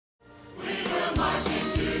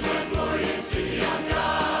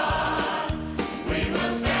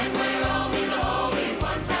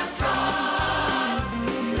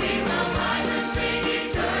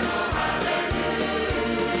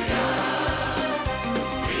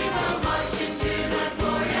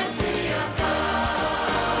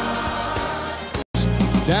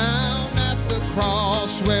down at the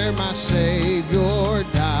cross where my Savior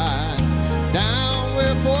died, down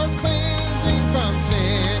where for cleansing from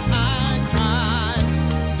sin I cried.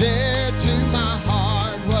 There to my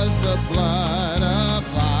heart was the blood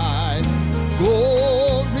applied.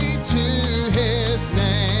 Glory to his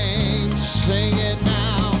name. Sing it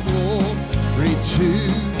now. Glory to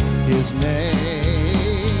his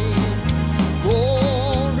name.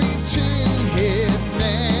 Glory to his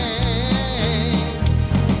name.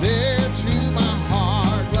 There to my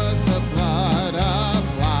heart was the blood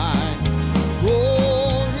applied.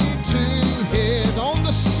 Glory to his. On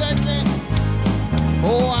the second,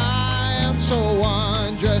 oh, I am so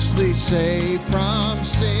wondrously saved from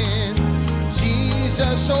sin.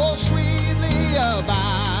 Jesus so sweetly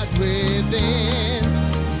abides within.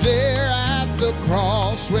 There at the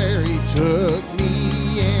cross where he took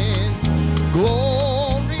me in.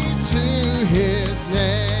 Glory to his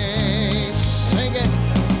name. Sing it.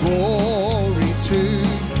 Glory to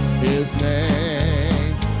his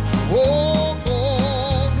name. Oh,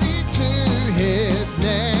 glory to his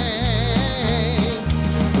name.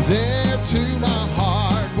 There to my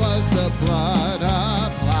heart was the blood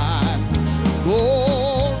applied.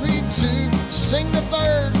 Glory to, sing the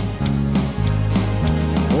third.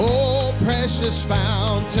 Oh, precious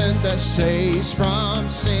fountain that saves from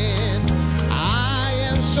sin. I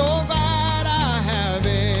am so glad I have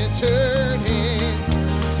entered in.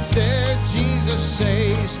 There Jesus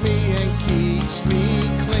saves me and keeps me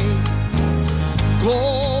clean.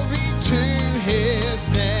 Glory to his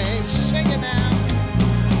name. Sing it now.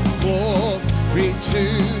 Glory to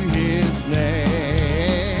his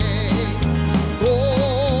name.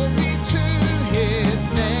 Glory to his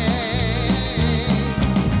name.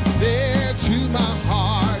 There to my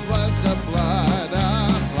heart was the blood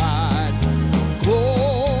applied.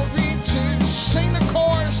 Glory to, sing the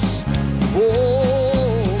chorus.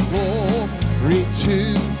 Oh, glory to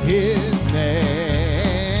his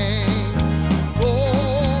name.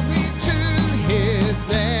 Glory to his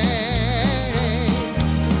name.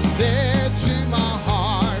 There to my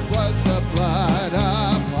heart was the blood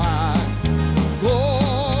applied.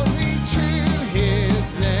 Glory to his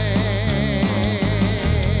name.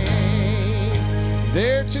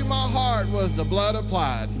 There to my heart was the blood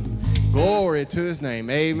applied. Glory to his name.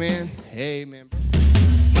 Amen. Amen.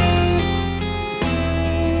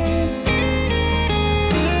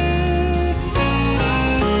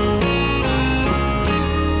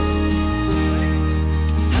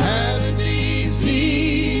 Had a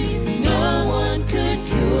disease no one could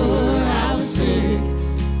cure. I was sick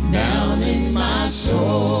down in my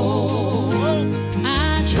soul.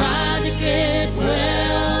 I tried to get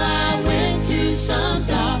well. I went to some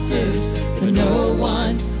doctors, but no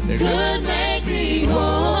one could make me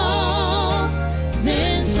whole.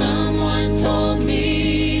 Then someone told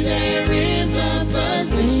me there is a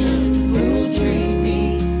physician who'll treat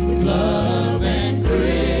me with love and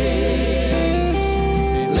grace.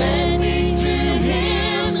 They led me to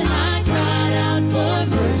him and I cried out for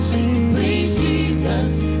mercy. Please,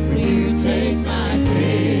 Jesus, will you take my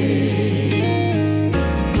case?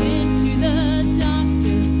 Went to the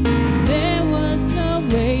doctor, there was no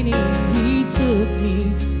waiting. He took me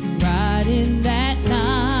right in that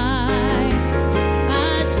night.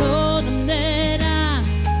 I told him that I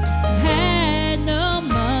had no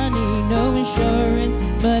money, no insurance,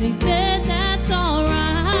 but he said that's all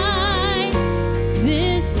right.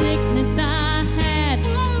 This sickness I had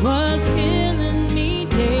was killing me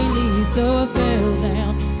daily, so I fell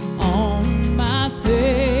down on my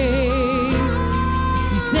face.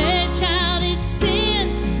 He said, child, it's sin,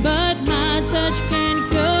 but my touch can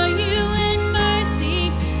cure you in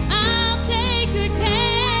mercy. I'll take your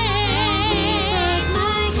case.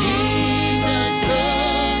 Jesus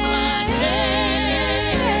took my case.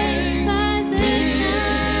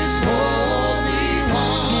 This holy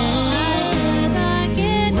one.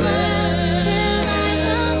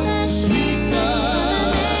 Sweet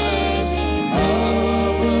touch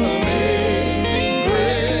of amazing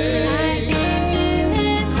grace.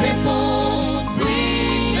 Crippled,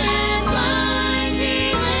 weak, and blind, he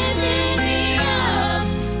lifted me up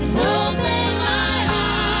and opened my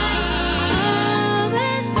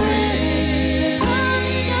eyes. Praise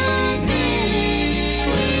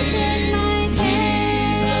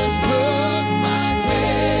Jesus took my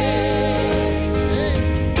case.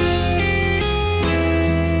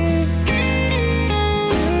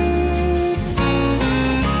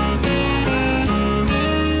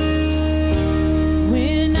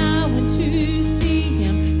 When I went to see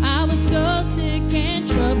him, I was so sick and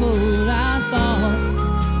troubled. I thought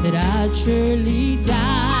that I'd surely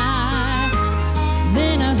die.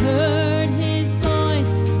 Then I heard his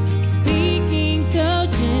voice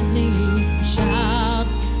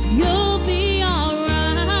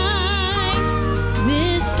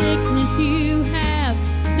mess you have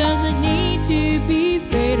doesn't need to be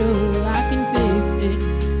fatal. I can fix it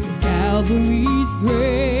with Calvary's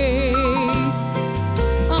grace.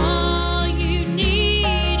 All you need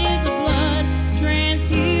is a blood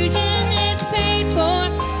transfusion. It's paid for.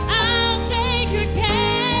 I'll take your case.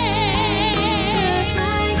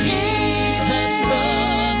 Jesus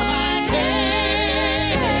took my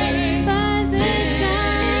case.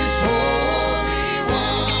 His holy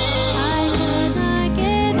one. I could not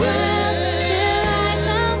get well till I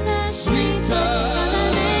found the sweet touch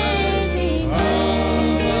of amazing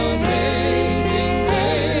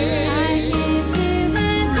grace. I give to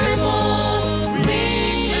him crippled,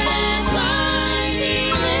 weak, and blind.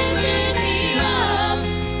 He lifted me up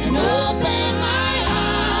and opened my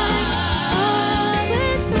eyes. All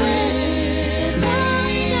this grace, all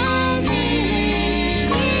does he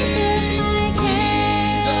took my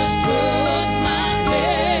case. Jesus took my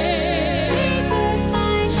case. He took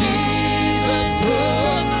my Jesus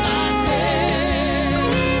took my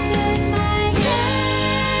case. He took my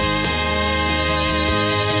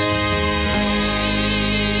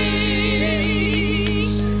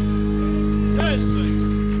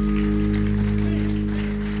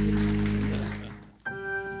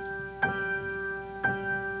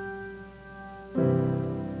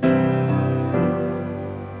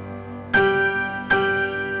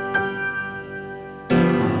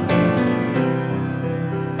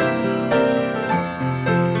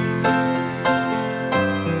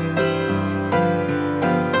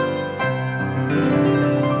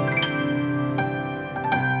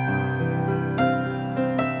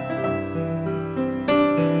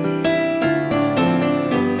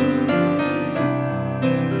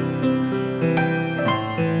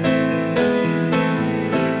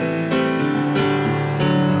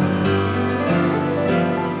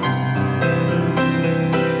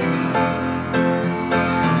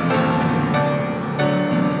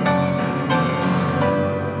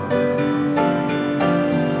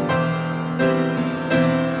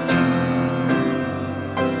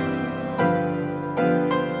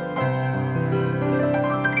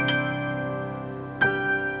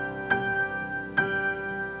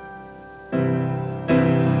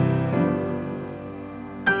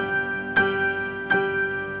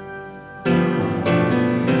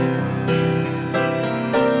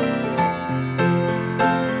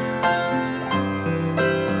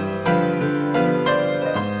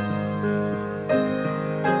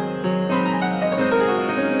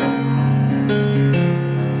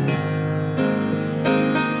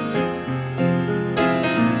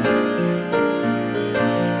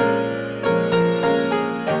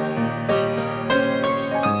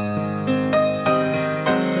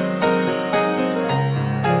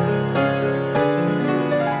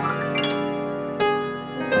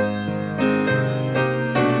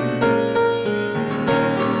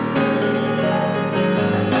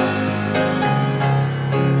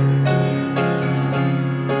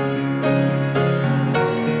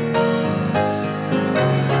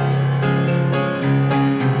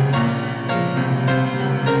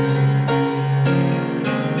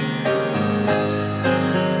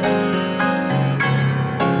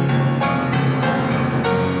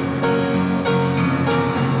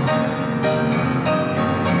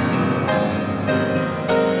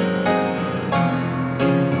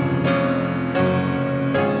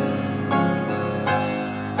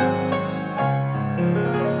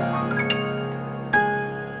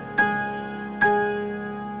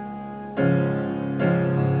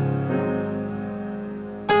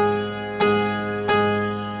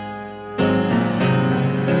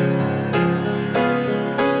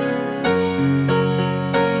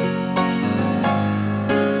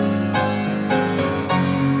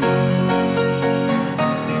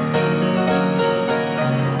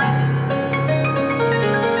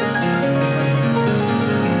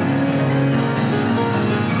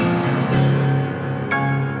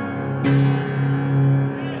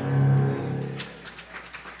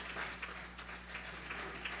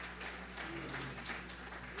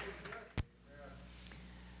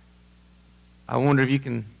I wonder if you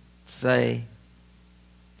can say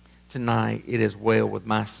tonight, it is well with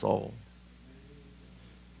my soul.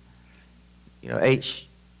 You know,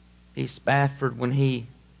 H.E. Spafford, when he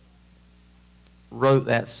wrote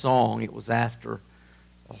that song, it was after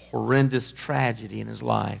a horrendous tragedy in his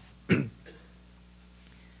life.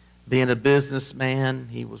 Being a businessman,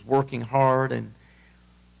 he was working hard, and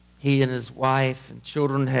he and his wife and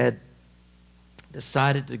children had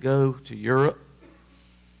decided to go to Europe.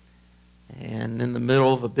 And in the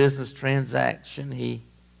middle of a business transaction, he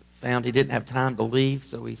found he didn't have time to leave,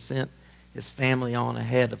 so he sent his family on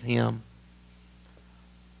ahead of him.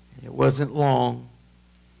 It wasn't long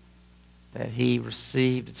that he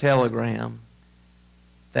received a telegram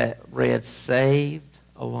that read, "Saved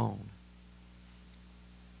alone."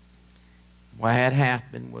 What had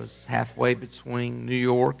happened was halfway between New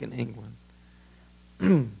York and England.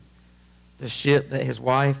 The ship that his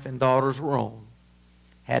wife and daughters were on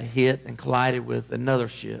had hit and collided with another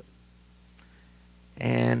ship.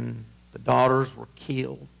 And the daughters were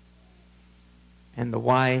killed. And the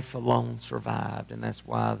wife alone survived. And that's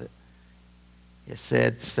why it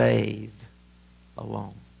said, "Saved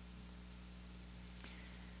alone."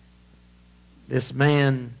 This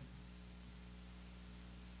man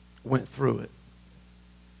went through it.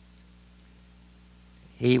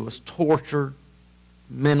 He was tortured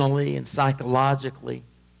mentally and psychologically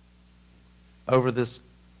over this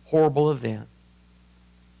horrible event.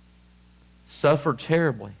 Suffered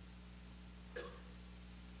terribly.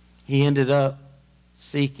 He ended up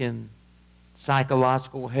seeking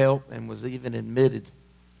psychological help and was even admitted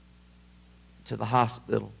to the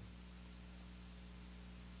hospital.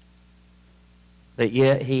 But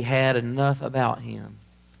yet he had enough about him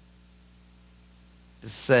to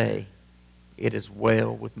say, "It is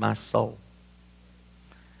well with my soul."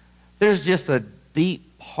 There's just a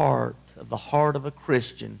deep part of the heart of a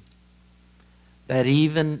Christian that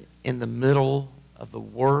even in the middle of the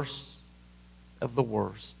worst of the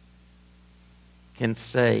worst can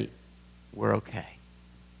say, "We're okay."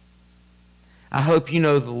 I hope you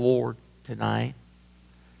know the Lord tonight.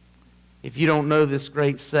 If you don't know this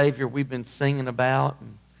great Savior we've been singing about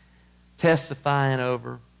and testifying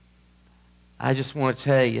over, I just want to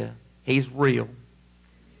tell you, He's real.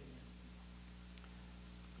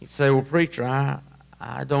 You say, "Well, preacher,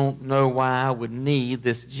 I don't know why I would need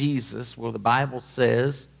this Jesus." Well, the Bible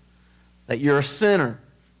says that you're a sinner.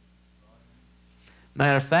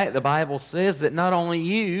 Matter of fact, the Bible says that not only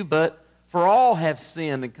you, but for all have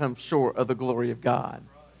sinned and come short of the glory of God.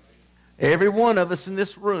 Every one of us in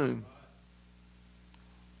this room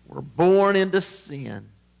were born into sin.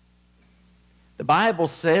 The Bible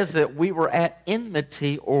says that we were at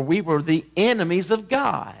enmity, or we were the enemies of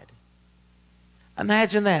God.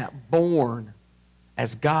 Imagine that, born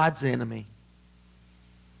as God's enemy.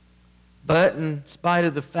 But in spite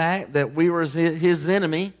of the fact that we were His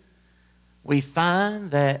enemy, we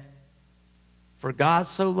find that for God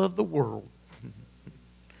so loved the world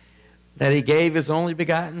that He gave His only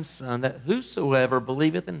begotten Son, that whosoever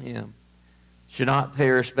believeth in Him should not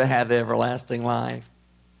perish but have everlasting life.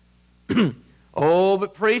 "Oh,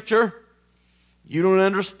 but preacher, you don't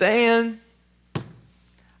understand.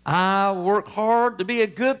 I work hard to be a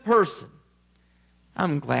good person."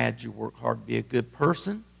 I'm glad you work hard to be a good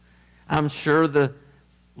person. I'm sure the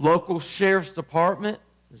local sheriff's department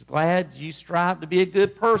is glad you strive to be a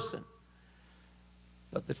good person.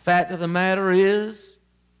 But the fact of the matter is,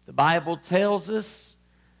 the Bible tells us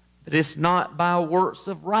that it's not by works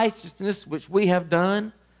of righteousness which we have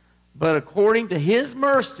done, but according to His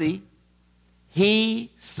mercy,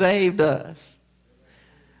 He saved us.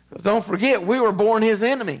 Don't forget, we were born His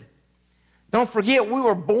enemy. Don't forget, we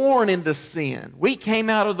were born into sin. We came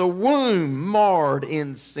out of the womb marred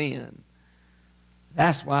in sin.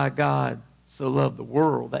 That's why God so loved the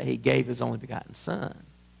world that He gave His only begotten Son.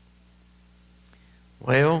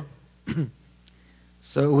 Well,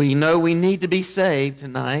 so we know we need to be saved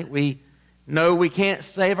tonight. We know we can't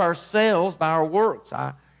save ourselves by our works.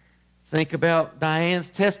 I think about Diane's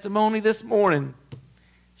testimony this morning.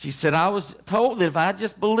 She said, "I was told that if I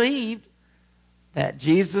just believed that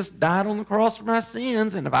Jesus died on the cross for my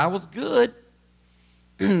sins, and if I was good,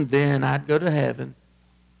 then I'd go to heaven."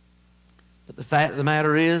 But the fact of the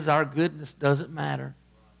matter is, our goodness doesn't matter.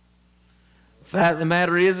 The fact of the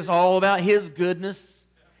matter is, it's all about His goodness,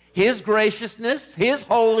 His graciousness, His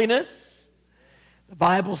holiness. The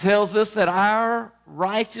Bible tells us that our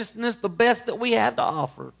righteousness, the best that we have to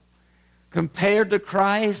offer, compared to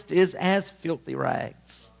Christ, is as filthy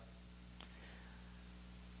rags.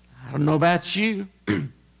 I don't know about you,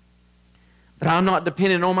 but I'm not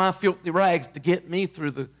depending on my filthy rags to get me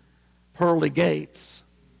through the pearly gates.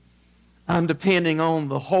 I'm depending on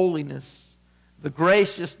the holiness, the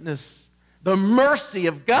graciousness, the mercy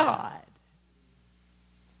of God.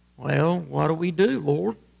 Well, what do we do,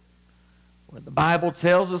 Lord? Well, the Bible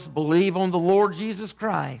tells us, "Believe on the Lord Jesus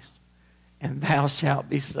Christ, and thou shalt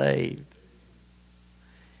be saved."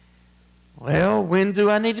 Well, when do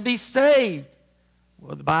I need to be saved?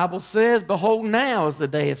 Well, the Bible says, "Behold, now is the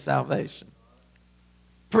day of salvation."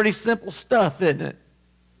 Pretty simple stuff, isn't it?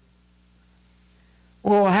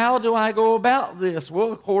 Well, how do I go about this?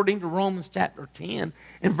 Well, according to Romans chapter 10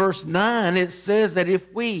 and verse 9, it says that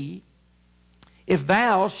if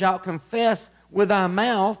thou shalt confess with thy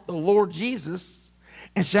mouth the Lord Jesus,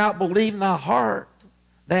 and shalt believe in thy heart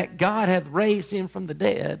that God hath raised him from the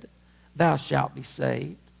dead, thou shalt be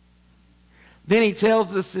saved. Then he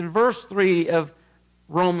tells us in verse 3 of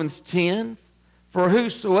Romans 10, for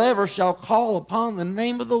whosoever shall call upon the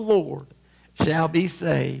name of the Lord shall be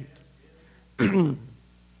saved. Oh,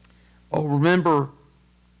 remember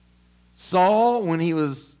Saul when he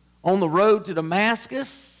was on the road to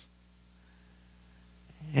Damascus,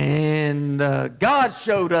 and God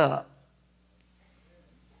showed up.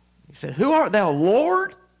 He said, who art thou,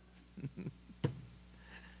 Lord?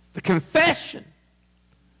 The confession,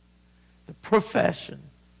 the profession.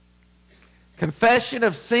 Confession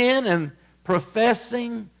of sin and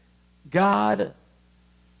professing God,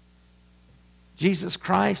 Jesus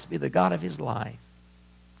Christ, be the God of his life.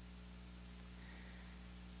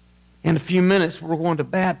 In a few minutes, we're going to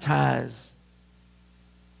baptize.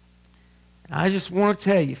 And I just want to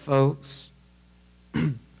tell you, folks,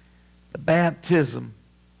 the baptism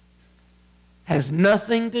has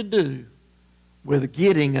nothing to do with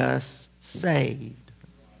getting us saved.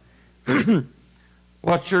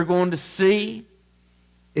 What you're going to see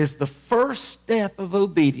is the first step of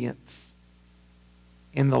obedience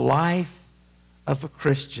in the life of a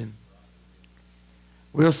Christian.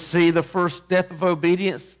 We'll see the first step of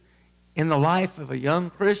obedience in the life of a young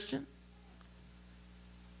Christian,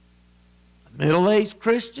 a middle-aged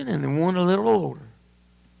Christian, and then one a little older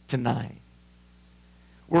tonight.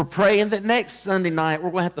 We're praying that next Sunday night we're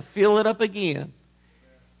going to have to fill it up again.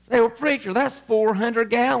 Say, well, preacher, that's 400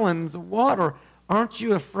 gallons of water. Aren't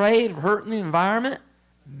you afraid of hurting the environment?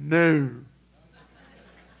 No.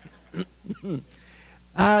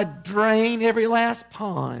 I drain every last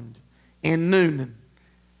pond in Newnan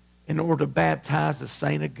in order to baptize the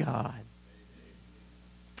saint of God.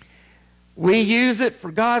 We use it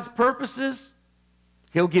for God's purposes.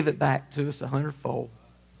 He'll give it back to us 100-fold.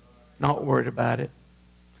 Not worried about it.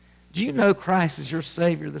 Do you know Christ is your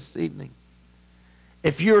Savior this evening?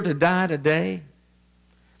 If you were to die today,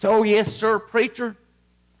 so, oh yes, sir, preacher,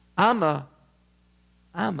 I'm a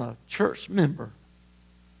church member.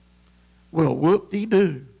 Well,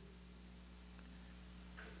 whoop-de-doo.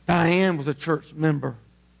 Diane was a church member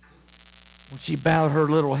when she bowed her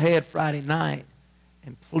little head Friday night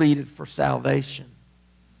and pleaded for salvation.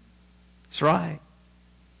 That's right.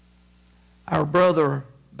 Our brother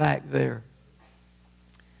back there,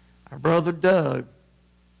 our brother Doug,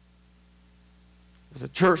 was a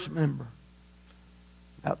church member.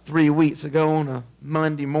 About 3 weeks ago on a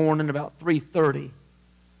Monday morning, about 3:30,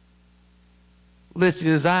 lifted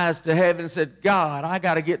his eyes to heaven and said, God, I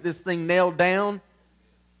got to get this thing nailed down.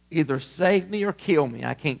 Either save me or kill me.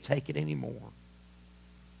 I can't take it anymore.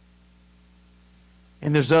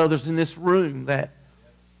 And there's others in this room that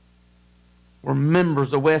were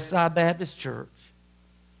members of Westside Baptist Church.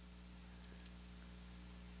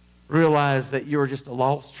 Realize that you're just a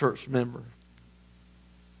lost church member.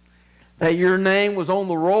 That your name was on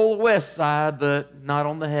the roll of Westside, but not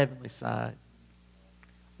on the heavenly side.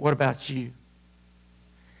 What about you?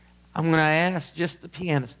 I'm going to ask just the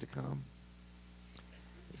pianist to come.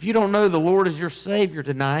 If you don't know the Lord as your Savior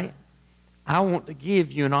tonight, I want to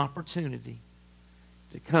give you an opportunity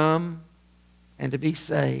to come and to be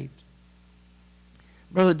saved.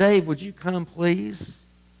 Brother Dave, would you come, please,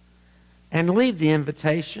 and lead the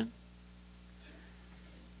invitation?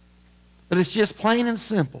 But it's just plain and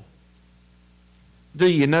simple. Do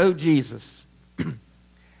you know Jesus?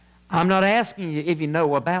 I'm not asking you if you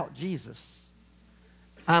know about Jesus.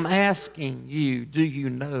 I'm asking you, do you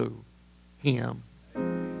know Him?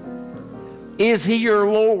 Is He your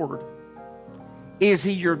Lord? Is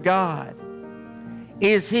He your God?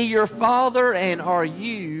 Is He your Father, and are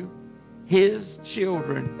you His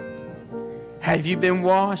children? Have you been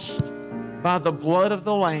washed by the blood of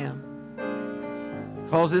the Lamb?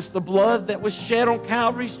 Because it's the blood that was shed on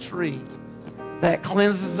Calvary's tree that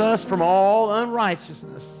cleanses us from all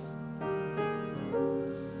unrighteousness.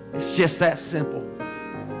 It's just that simple.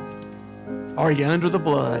 Are you under the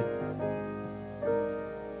blood?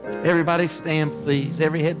 Everybody stand, please.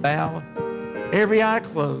 Every head bowed, every eye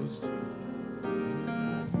closed.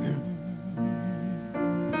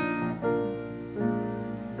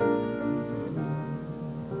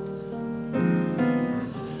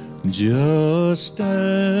 Just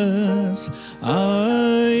as I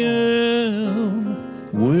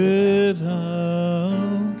am without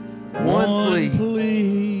one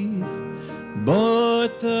plea,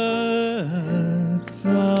 but that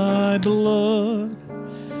thy blood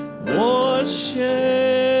was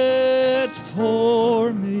shed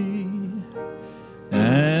for me,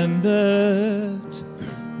 and that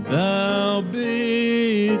thou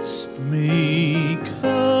bidst me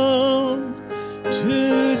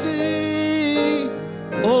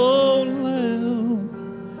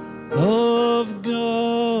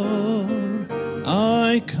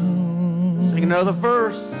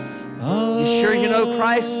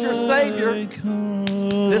I come.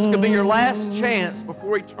 This could be your last chance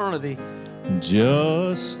before eternity.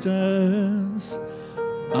 Just as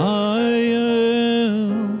I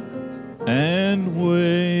am, and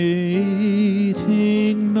waiting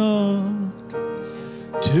not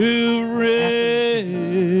to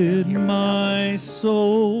rid my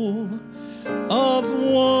soul of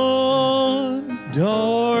one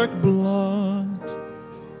dark blot,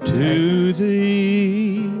 to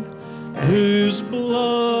Thee whose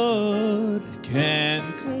blood can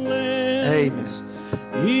cleanse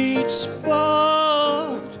each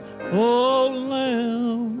spot, O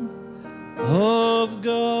Lamb of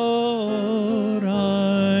God,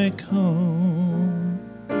 I come,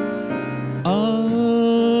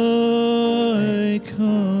 I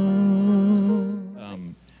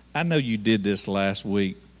come. I know you did this last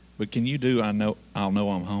week, but can you do I'll know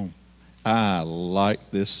I'm home? I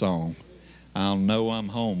like this song. I'll know I'm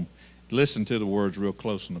home. Listen to the words real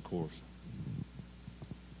close in the chorus.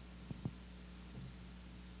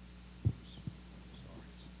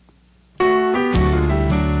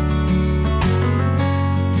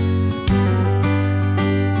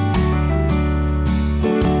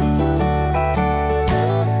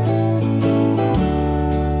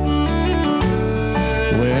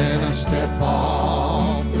 When I step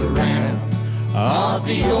off the ramp of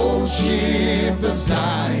the old ship of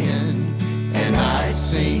Zion, and I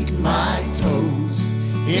sink my toes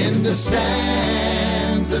in the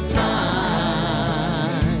sands of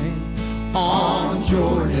time, on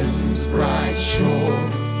Jordan's bright shore,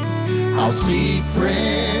 I'll see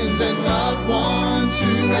friends and loved ones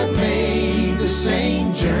who have made the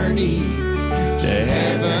same journey to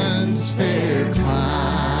heaven's fair climb.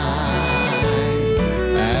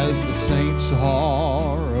 As the saints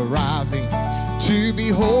are arriving to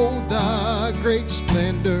behold the great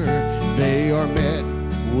splendor, they are met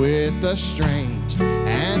with a strange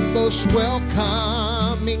and most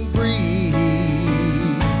welcoming breeze,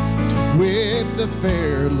 with the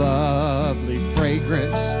fair, lovely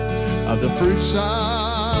fragrance of the fruits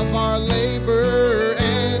of our labor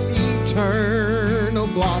and eternal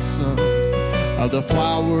blossoms of the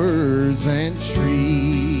flowers and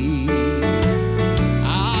trees.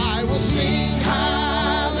 I will sing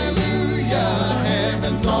hallelujah,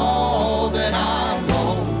 heaven's all that I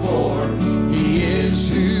long for. He is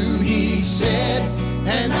who He said,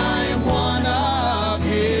 and I am one of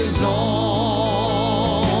His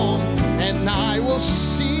own. And I will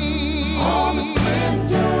see all the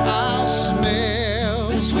splendor, I'll smell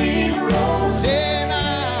the sweet rose, then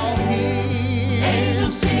I'll hear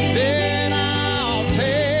angels sing, then I'll taste.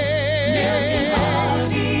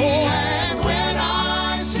 Oh, and when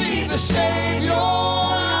I see the Savior,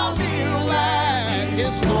 I'll kneel at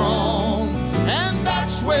His throne, and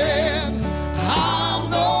that's when I'll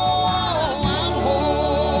know I'm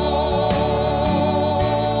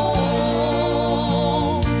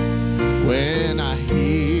home. When I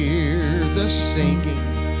hear the singing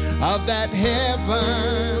of that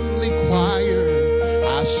heavenly choir,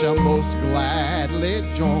 I shall most gladly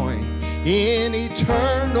join in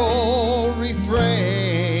eternal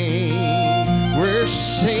refrain. We're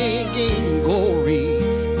singing glory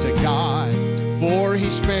to God, for He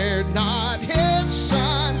spared not His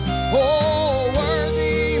Son. Oh,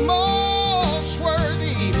 worthy, most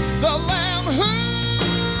worthy, the Lamb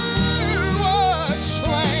who was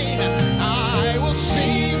slain. I will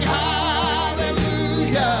sing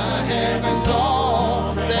hallelujah, heaven's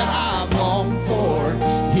all that I long for.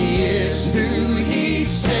 He is who He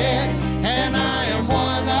said, and I am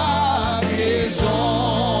one of His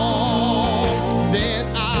own.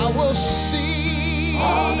 Then I will see,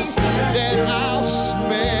 then I'll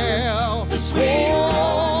smell the sweet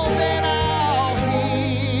rose, then I'll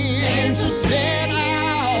hear, then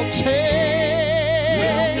I'll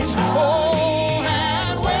taste. Oh,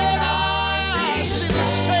 and when I see the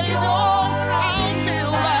Savior, I'll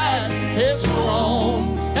kneel at His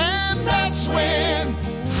throne, and that's when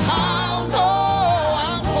I'll know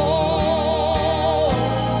I'm home.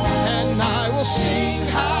 And I will sing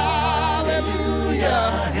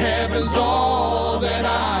hallelujah, heaven's all that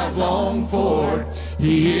I've longed for.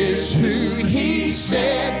 He is who He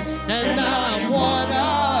said, and I'm one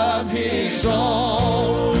of His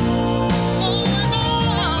own. Oh, and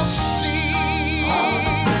I'll see,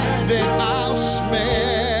 then I'll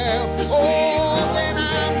smell, oh, then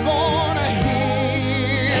I'm gonna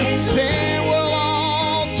hear, then we'll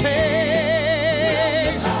all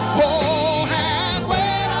taste. Oh, and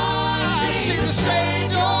when I see the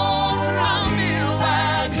Savior, I'll kneel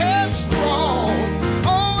at His throne.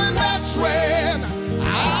 Oh, and that's when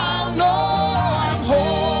I'll know I'm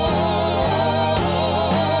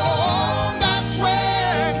home. That's when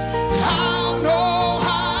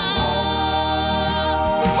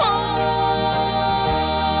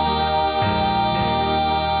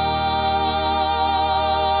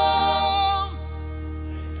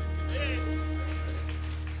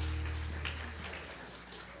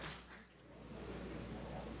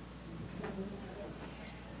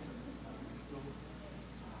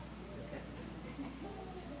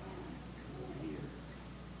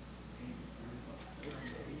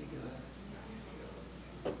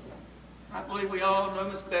I believe we all know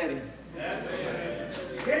Miss Betty. That's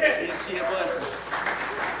it. Is she a blessing?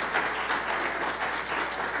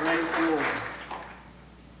 Praise the Lord.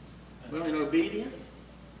 Well, in obedience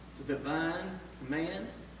to the divine command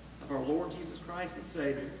of our Lord Jesus Christ and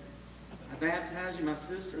Savior, I baptize you, my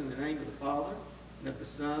sister, in the name of the Father, and of the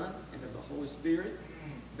Son, and of the Holy Spirit,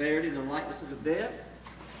 buried in the likeness of his death,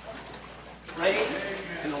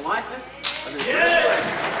 raised in the likeness of his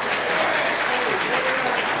resurrection.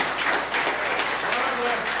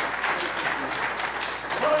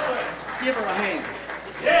 Give her a hand.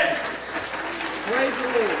 Praise the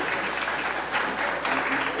Lord.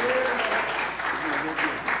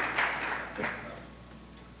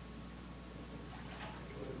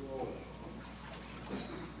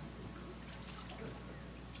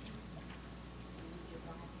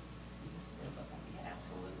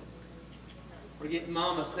 We're getting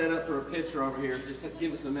Mama set up for a picture over here. Just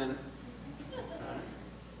give us a minute.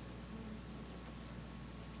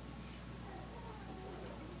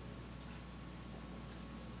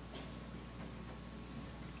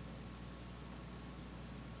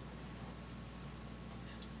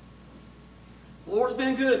 The Lord's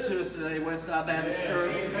been good to us today, Westside Baptist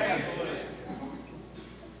Church.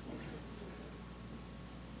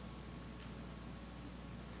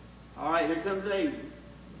 All right, here comes Aiden.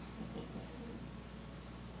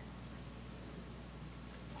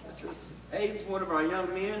 Aiden's one of our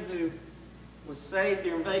young men who was saved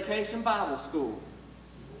during vacation Bible school.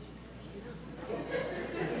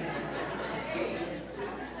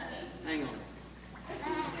 Hang on.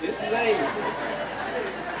 This is Aiden.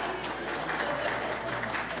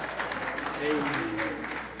 Aiden,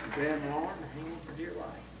 grab my arm and hang on for dear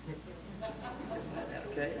life. Isn't that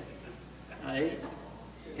okay? Aiden,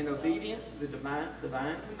 in obedience to the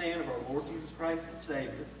divine command of our Lord Jesus Christ and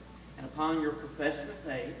Savior, and upon your profession of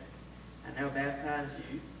faith, I now baptize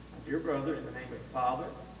you, my dear brother, in the name of the Father,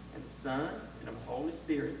 and the Son, and of the Holy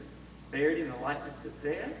Spirit, buried in the likeness of his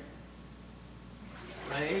death,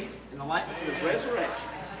 raised in the likeness of his resurrection.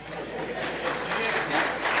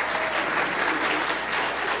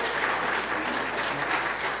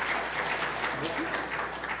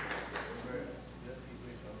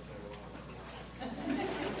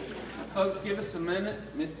 Folks, give us a minute.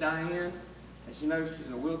 Miss Diane, as you know, she's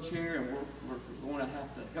in a wheelchair, and we're going to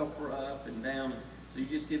have to help her up and down. So you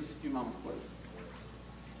just give us a few moments, please.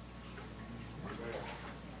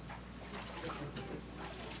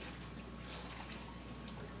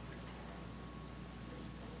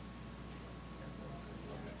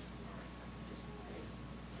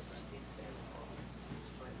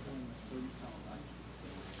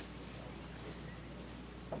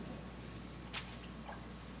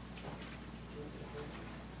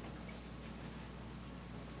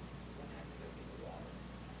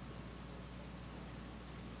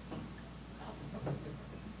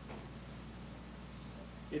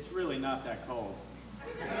 It's really not that cold.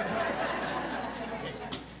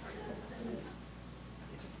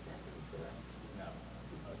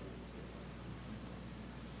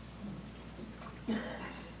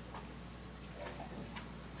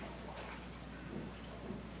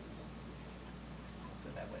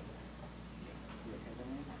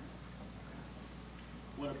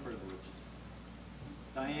 What a privilege.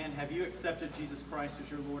 Diane, have you accepted Jesus Christ as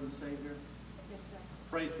your Lord and Savior? Yes, sir.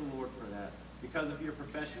 Praise the Lord for that. Because of your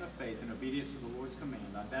profession of faith and obedience to the Lord's command,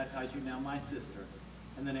 I baptize you now, my sister,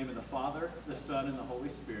 in the name of the Father, the Son, and the Holy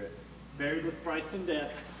Spirit, buried with Christ in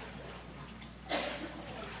death,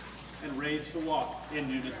 and raised to walk in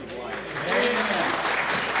newness of life. Amen.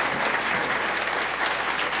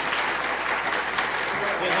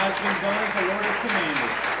 It has been done as the Lord has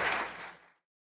commanded.